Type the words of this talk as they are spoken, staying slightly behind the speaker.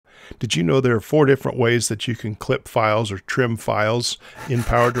Did you know there are 4 different ways that you can clip files or trim files in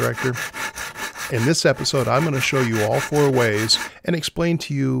PowerDirector? In this episode, I'm going to show you all 4 ways and explain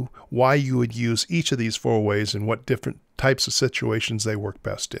to you why you would use each of these 4 ways and what different types of situations they work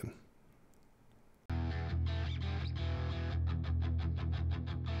best in.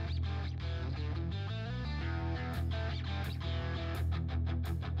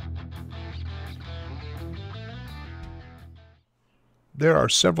 There are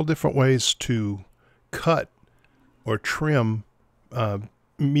several different ways to cut or trim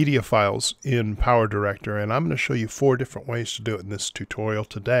media files in PowerDirector, and I'm going to show you 4 different ways to do it in this tutorial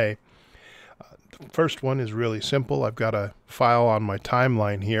today. The first one is really simple. I've got a file on my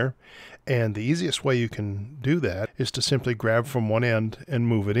timeline here, and the easiest way you can do that is to simply grab from one end and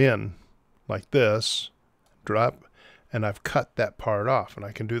move it in like this, drop, and I've cut that part off. And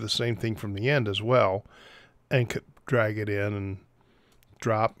I can do the same thing from the end as well and drag it in and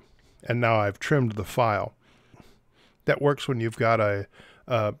drop, and now I've trimmed the file. That works when you've got a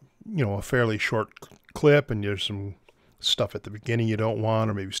fairly short clip and there's some stuff at the beginning you don't want,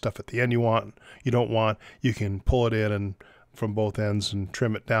 or maybe stuff at the end you don't want. You can pull it in and from both ends and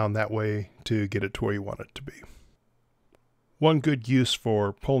trim it down that way to get it to where you want it to be. One good use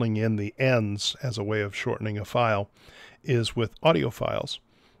for pulling in the ends as a way of shortening a file is with audio files.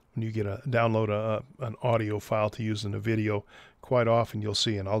 When you download an audio file to use in a video, quite often you'll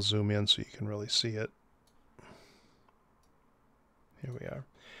see, and I'll zoom in so you can really see it. Here we are.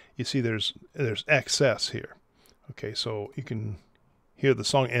 You see there's excess here. Okay, so you can hear the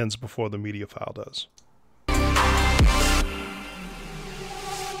song ends before the media file does.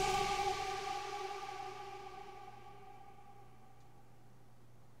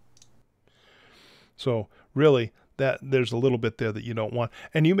 So really, there's a little bit there that you don't want,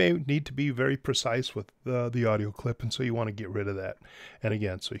 and you may need to be very precise with the audio clip, and so you want to get rid of that. And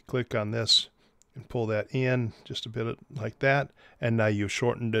again, so you click on this and pull that in just a bit like that, and now you've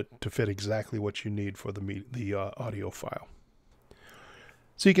shortened it to fit exactly what you need for the audio file.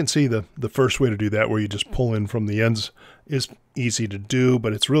 So you can see the first way to do that, where you just pull in from the ends, is easy to do,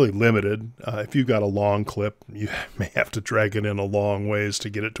 but it's really limited. If you've got a long clip, you may have to drag it in a long ways to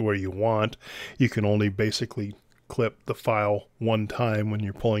get it to where you want. You can only basically clip the file one time when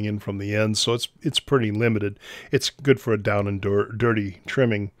you're pulling in from the ends, so it's pretty limited. It's good for a down and dirty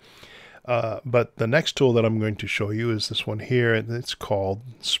trimming. But the next tool that I'm going to show you is this one here, and it's called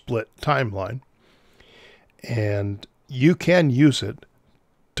Split Timeline. And you can use it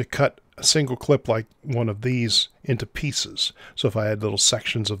to cut a single clip like one of these into pieces. So if I had little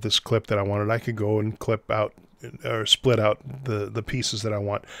sections of this clip that I wanted, I could go and clip out or split out the pieces that I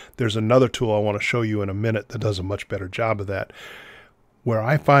want. There's another tool I want to show you in a minute that does a much better job of that. Where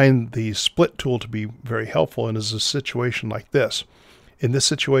I find the split tool to be very helpful in is a situation like this. In this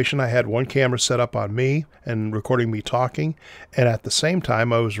situation, I had one camera set up on me and recording me talking, and at the same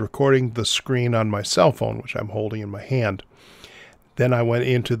time I was recording the screen on my cell phone, which I'm holding in my hand. Then I went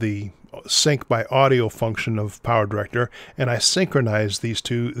into the sync by audio function of PowerDirector, and I synchronized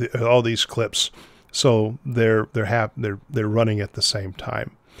all these clips, so they're running at the same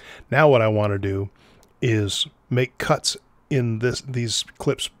time. Now what I want to do is make cuts in these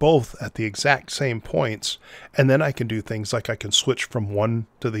clips both at the exact same points, and then I can do things like I can switch from one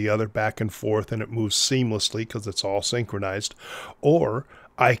to the other back and forth, and it moves seamlessly because it's all synchronized. Or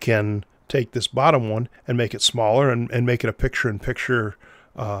I can take this bottom one and make it smaller and make it a picture-in-picture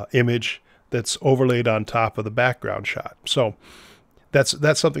image that's overlaid on top of the background shot. So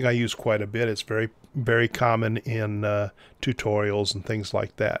that's something I use quite a bit. It's very, very common in tutorials and things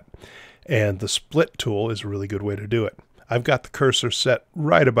like that. And the split tool is a really good way to do it. I've got the cursor set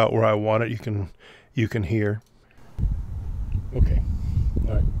right about where I want it. You can hear. Okay.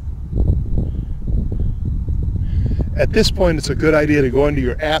 All right. At this point, it's a good idea to go into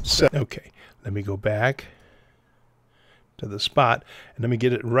your app set. Okay. Let me go back to the spot and let me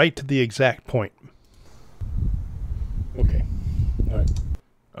get it right to the exact point. Okay. All right.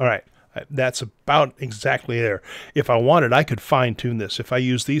 All right. That's about exactly there. If I wanted, I could fine-tune this. If I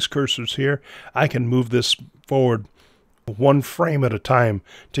use these cursors here, I can move this forward one frame at a time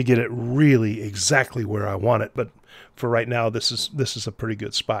to get it really exactly where I want it. But for right now, this is a pretty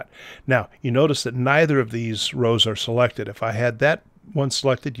good spot. Now, you notice that neither of these rows are selected. If I had that one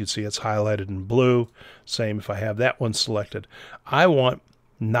selected, you'd see it's highlighted in blue. Same if I have that one selected. I want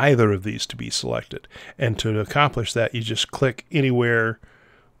neither of these to be selected. And to accomplish that, you just click anywhere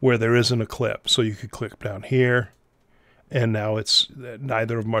where there isn't a clip. So you could click down here, and now it's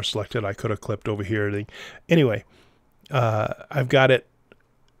neither of them are selected. I could have clipped over here. Anyway, I've got it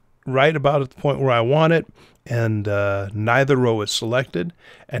right about at the point where I want it, and neither row is selected.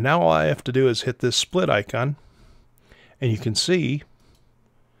 And now all I have to do is hit this split icon, and you can see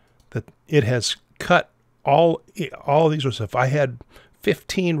that it has cut all these rows. If I had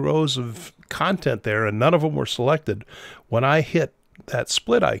 15 rows of content there and none of them were selected, when I hit that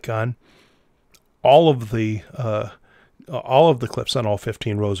split icon, all of the clips on all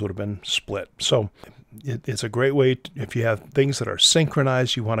 15 rows would have been split. So it's a great way if you have things that are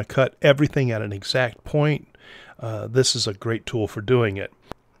synchronized, you want to cut everything at an exact point. This is a great tool for doing it.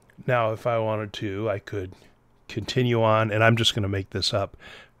 Now, if I wanted to, I could continue on, and I'm just going to make this up.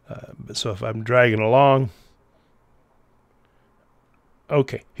 So if I'm dragging along,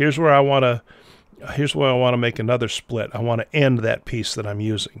 okay, here's where I want to make another split. I want to end that piece that I'm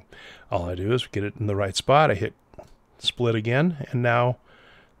using. All I do is get it in the right spot. I hit split again, and now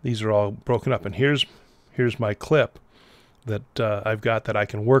these are all broken up. And here's my clip that I've got that I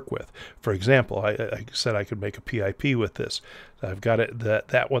can work with. For example, I said I could make a PIP with this. I've got it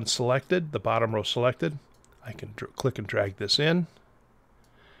that one selected, the bottom row selected. I can click and drag this in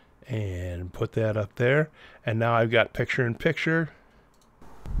and put that up there. And now I've got picture in picture.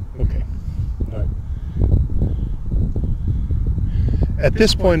 Okay. All right. At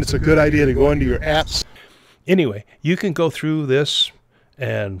this point, it's a good idea to go into your apps. Anyway, you can go through this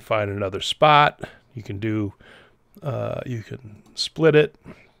and find another spot. You can do, you can split it,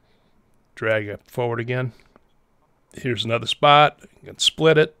 drag it forward again. Here's another spot. You can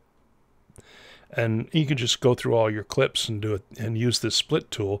split it, and you can just go through all your clips and do it, and use this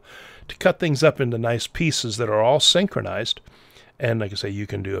split tool to cut things up into nice pieces that are all synchronized. And like I say, you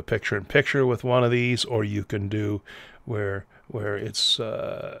can do a picture-in-picture with one of these, or you can do where it's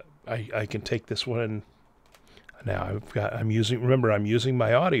I can take this one. Now I'm using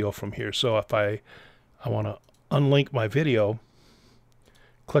my audio from here. So if I want to unlink my video,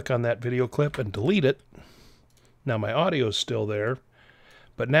 click on that video clip and delete it. Now my audio is still there,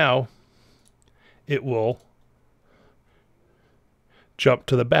 but now it will jump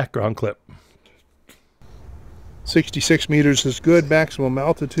to the background clip. 66 meters is good, maximum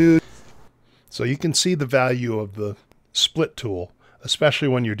altitude. So you can see the value of the split tool, especially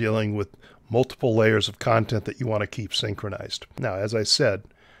when you're dealing with multiple layers of content that you want to keep synchronized. Now, as I said,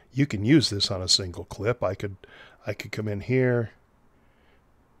 you can use this on a single clip. I could come in here.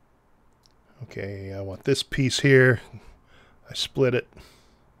 Okay, I want this piece here. I split it.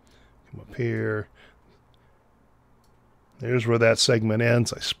 Come up here. There's where that segment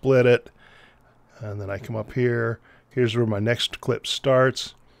ends. I split it. And then I come up here. Here's where my next clip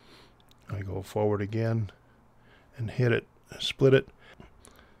starts. I go forward again and hit it, split it.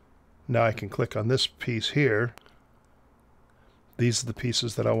 Now I can click on this piece here. These are the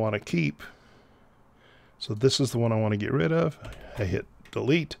pieces that I want to keep. So this is the one I want to get rid of. I hit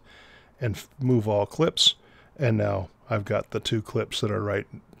delete and move all clips. And now I've got the two clips that are right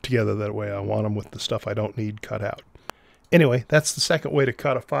together that way I want them, with the stuff I don't need cut out. Anyway, that's the second way to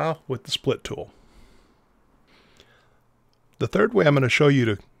cut a file, with the split tool. The third way I'm going to show you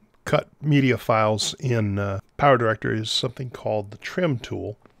to cut media files in PowerDirector is something called the trim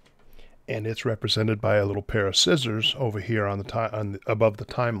tool, and it's represented by a little pair of scissors over here on above the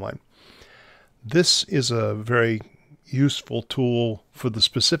timeline. This is a very useful tool for the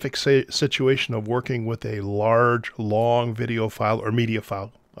specific situation of working with a large, long video file or media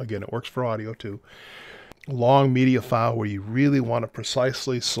file. Again, it works for audio too. Long media file where you really want to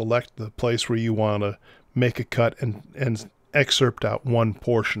precisely select the place where you want to make a cut and excerpt out one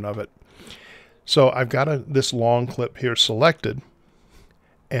portion of it. So I've got this long clip here selected,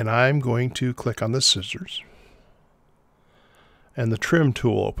 and I'm going to click on the scissors, and the trim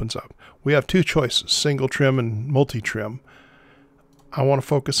tool opens up. We have two choices, single trim and multi-trim. I want to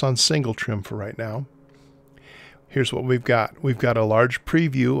focus on single trim for right now. Here's what we've got. We've got a large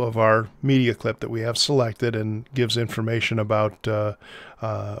preview of our media clip that we have selected, and gives information about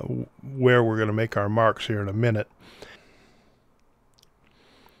where we're going to make our marks here in a minute.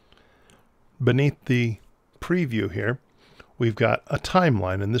 Beneath the preview here, we've got a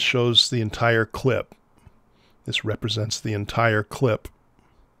timeline, and this shows the entire clip. This represents the entire clip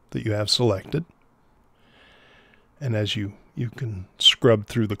that you have selected. And as you can scrub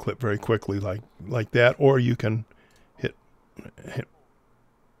through the clip very quickly like that, or you can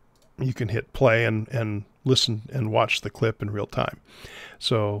hit play and listen and watch the clip in real time.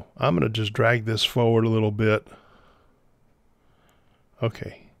 So I'm going to just drag this forward a little bit.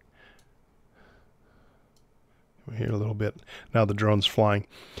 Okay. Here a little bit. Now the drone's flying.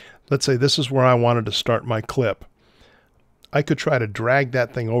 Let's say this is where I wanted to start my clip. I could try to drag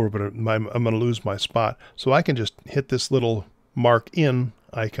that thing over, but I'm going to lose my spot. So I can just hit this little mark in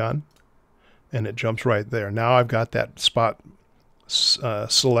icon, and it jumps right there. Now I've got that spot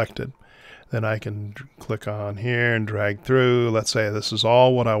selected. Then I can click on here and drag through. Let's say this is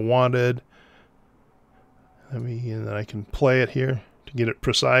all what I wanted. And then I can play it here to get it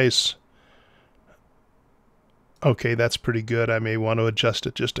precise. Okay, that's pretty good. I may want to adjust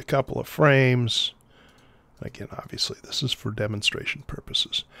it just a couple of frames. Again, obviously, this is for demonstration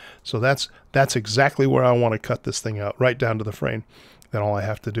purposes. So that's exactly where I want to cut this thing out, right down to the frame. Then all I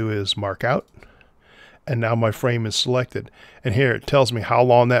have to do is mark out, and now my frame is selected. And here it tells me how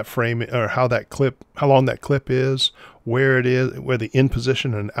long that frame, or how long that clip is, where it is, where the in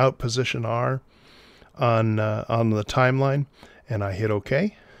position and out position are on the timeline. And I hit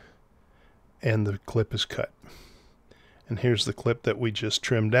OK, and the clip is cut. And here's the clip that we just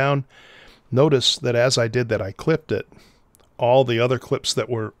trimmed down. Notice that as I did that, I clipped it. All the other clips that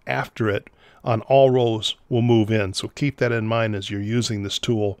were after it on all rows will move in. So keep that in mind as you're using this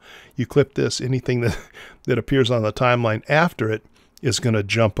tool. You clip this, anything that appears on the timeline after it is going to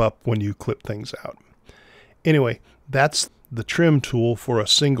jump up when you clip things out. Anyway, that's the trim tool for a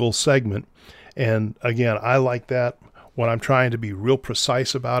single segment. And again, I like that when I'm trying to be real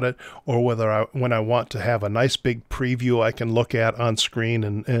precise about it, or when I want to have a nice big preview I can look at on screen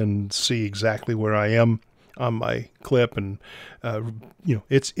and see exactly where I am on my clip. And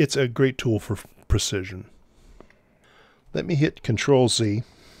it's a great tool for precision. Let me hit Control-Z.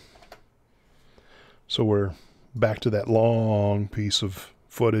 So we're back to that long piece of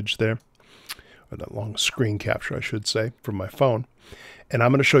footage there, or that long screen capture, I should say, from my phone. And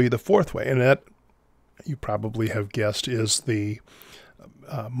I'm going to show you the fourth way, and that, you probably have guessed, is the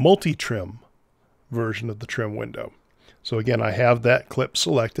multi-trim version of the trim window. So again, I have that clip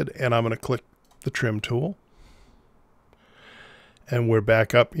selected, and I'm going to click the trim tool. And we're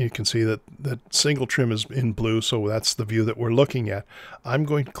back up. You can see that the single trim is in blue, so that's the view that we're looking at. I'm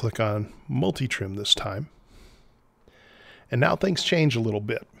going to click on multi-trim this time. And now things change a little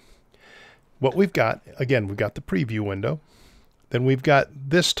bit. What we've got, again, we've got the preview window. Then we've got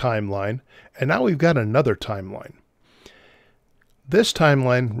this timeline, and now we've got another timeline. This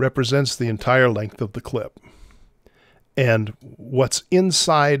timeline represents the entire length of the clip. And what's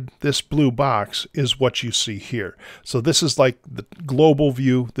inside this blue box is what you see here. So this is like the global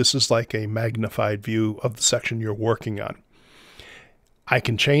view. This is like a magnified view of the section you're working on. I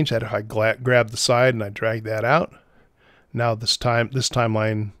can change that if I grab the side and I drag that out. Now this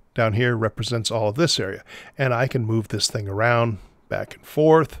timeline down here represents all of this area, and I can move this thing around back and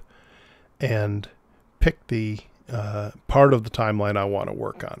forth and pick the part of the timeline I want to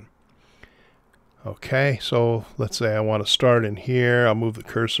work on. Okay, so let's say I want to start in here. I'll move the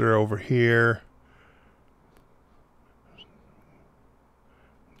cursor over here,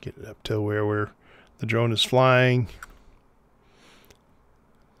 get it up to where the drone is flying.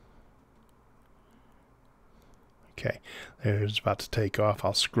 Okay, there's about to take off.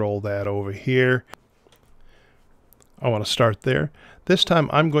 I'll scroll that over here. I want to start there. This time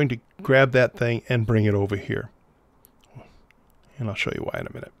I'm going to grab that thing and bring it over here. And I'll show you why in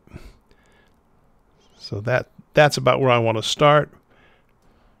a minute. So that's about where I want to start.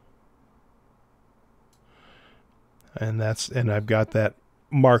 And I've got that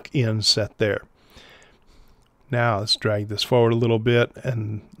mark in set there. Now let's drag this forward a little bit,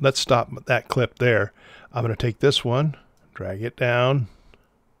 and let's stop that clip there. I'm going to take this one, drag it down,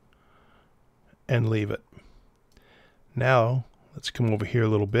 and leave it. Now let's come over here a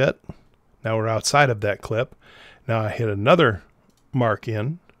little bit. Now we're outside of that clip. Now I hit another mark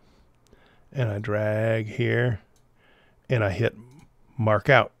in, and I drag here, and I hit mark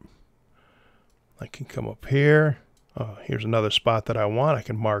out. I can come up here. Oh, here's another spot that I want. I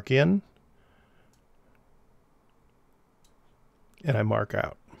can mark in, and I mark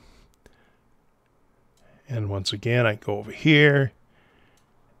out. And once again, I go over here,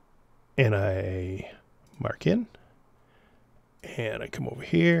 and I mark in, and I come over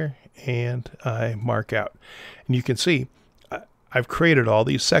here, and I mark out. And you can see I've created all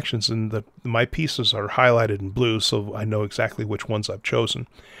these sections, and my pieces are highlighted in blue, so I know exactly which ones I've chosen.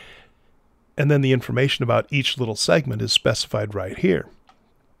 And then the information about each little segment is specified right here.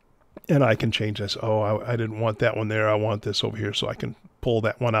 And I can change this. Oh, I didn't want that one there. I want this over here, so I can pull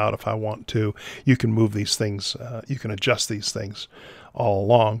that one out if I want to. You can move these things. You can adjust these things all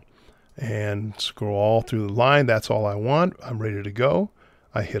along and scroll all through the line. That's all I want. I'm ready to go.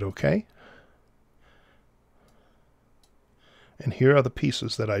 I hit OK. And here are the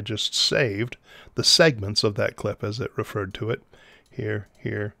pieces that I just saved, the segments of that clip as it referred to it. Here,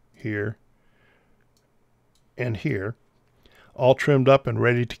 here, here, and here, all trimmed up and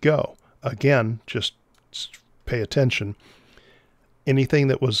ready to go. Again, just pay attention. anything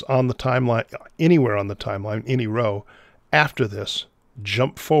that was on the timeline, anywhere on the timeline, any row after this,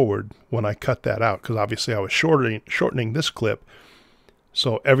 jump forward when I cut that out, because obviously I was shortening this clip,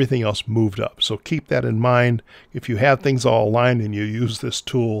 so everything else moved up. So keep that in mind. If you have things all aligned and you use this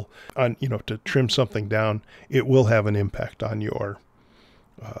tool on, to trim something down, it will have an impact on your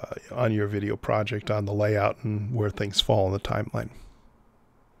video project, on the layout, and where things fall in the timeline.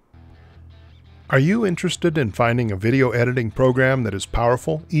 Are you interested in finding a video editing program that is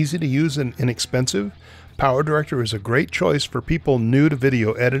powerful, easy to use, and inexpensive? PowerDirector is a great choice for people new to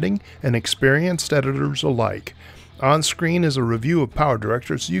video editing and experienced editors alike. On screen is a review of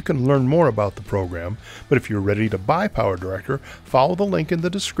PowerDirector so you can learn more about the program, but if you're ready to buy PowerDirector, follow the link in the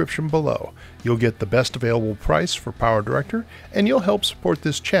description below. You'll get the best available price for PowerDirector, and you'll help support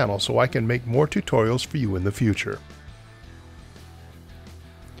this channel so I can make more tutorials for you in the future.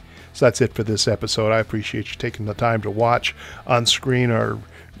 So that's it for this episode. I appreciate you taking the time to watch. On screen are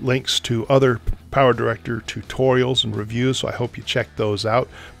links to other PowerDirector tutorials and reviews, so I hope you check those out.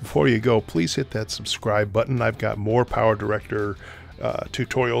 Before you go, please hit that subscribe button. I've got more PowerDirector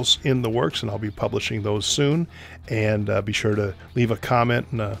tutorials in the works, and I'll be publishing those soon. And be sure to leave a comment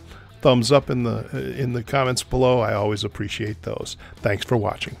and a thumbs up in the comments below. I always appreciate those. Thanks for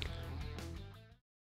watching.